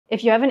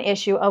If you have an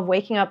issue of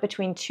waking up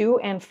between 2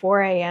 and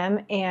 4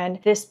 a.m. and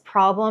this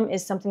problem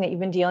is something that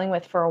you've been dealing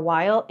with for a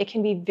while, it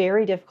can be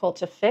very difficult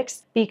to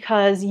fix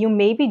because you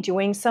may be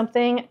doing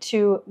something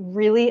to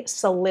really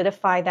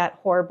solidify that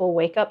horrible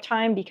wake up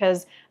time,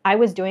 because I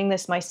was doing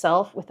this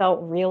myself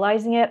without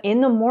realizing it.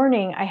 In the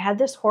morning, I had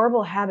this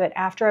horrible habit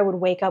after I would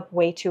wake up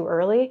way too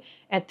early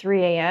at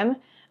 3 a.m.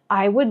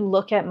 I would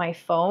look at my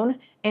phone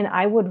and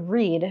I would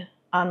read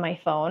on my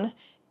phone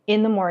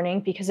in the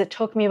morning, because it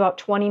took me about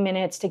 20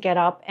 minutes to get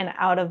up and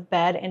out of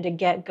bed and to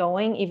get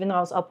going, even though I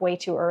was up way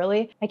too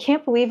early. I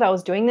can't believe I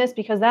was doing this,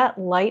 because that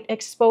light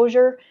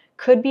exposure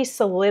could be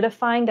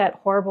solidifying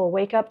that horrible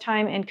wake up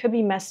time and could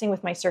be messing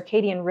with my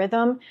circadian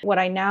rhythm. What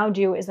I now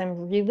do is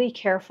I'm really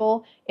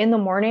careful in the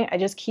morning. I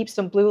just keep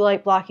some blue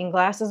light blocking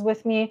glasses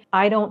with me.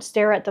 I don't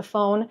stare at the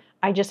phone.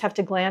 I just have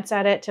to glance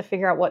at it to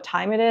figure out what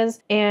time it is,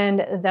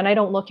 and then I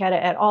don't look at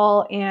it at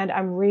all. And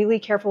I'm really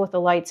careful with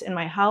the lights in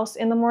my house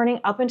in the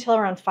morning up until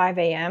around 5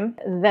 a.m.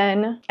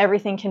 Then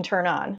everything can turn on.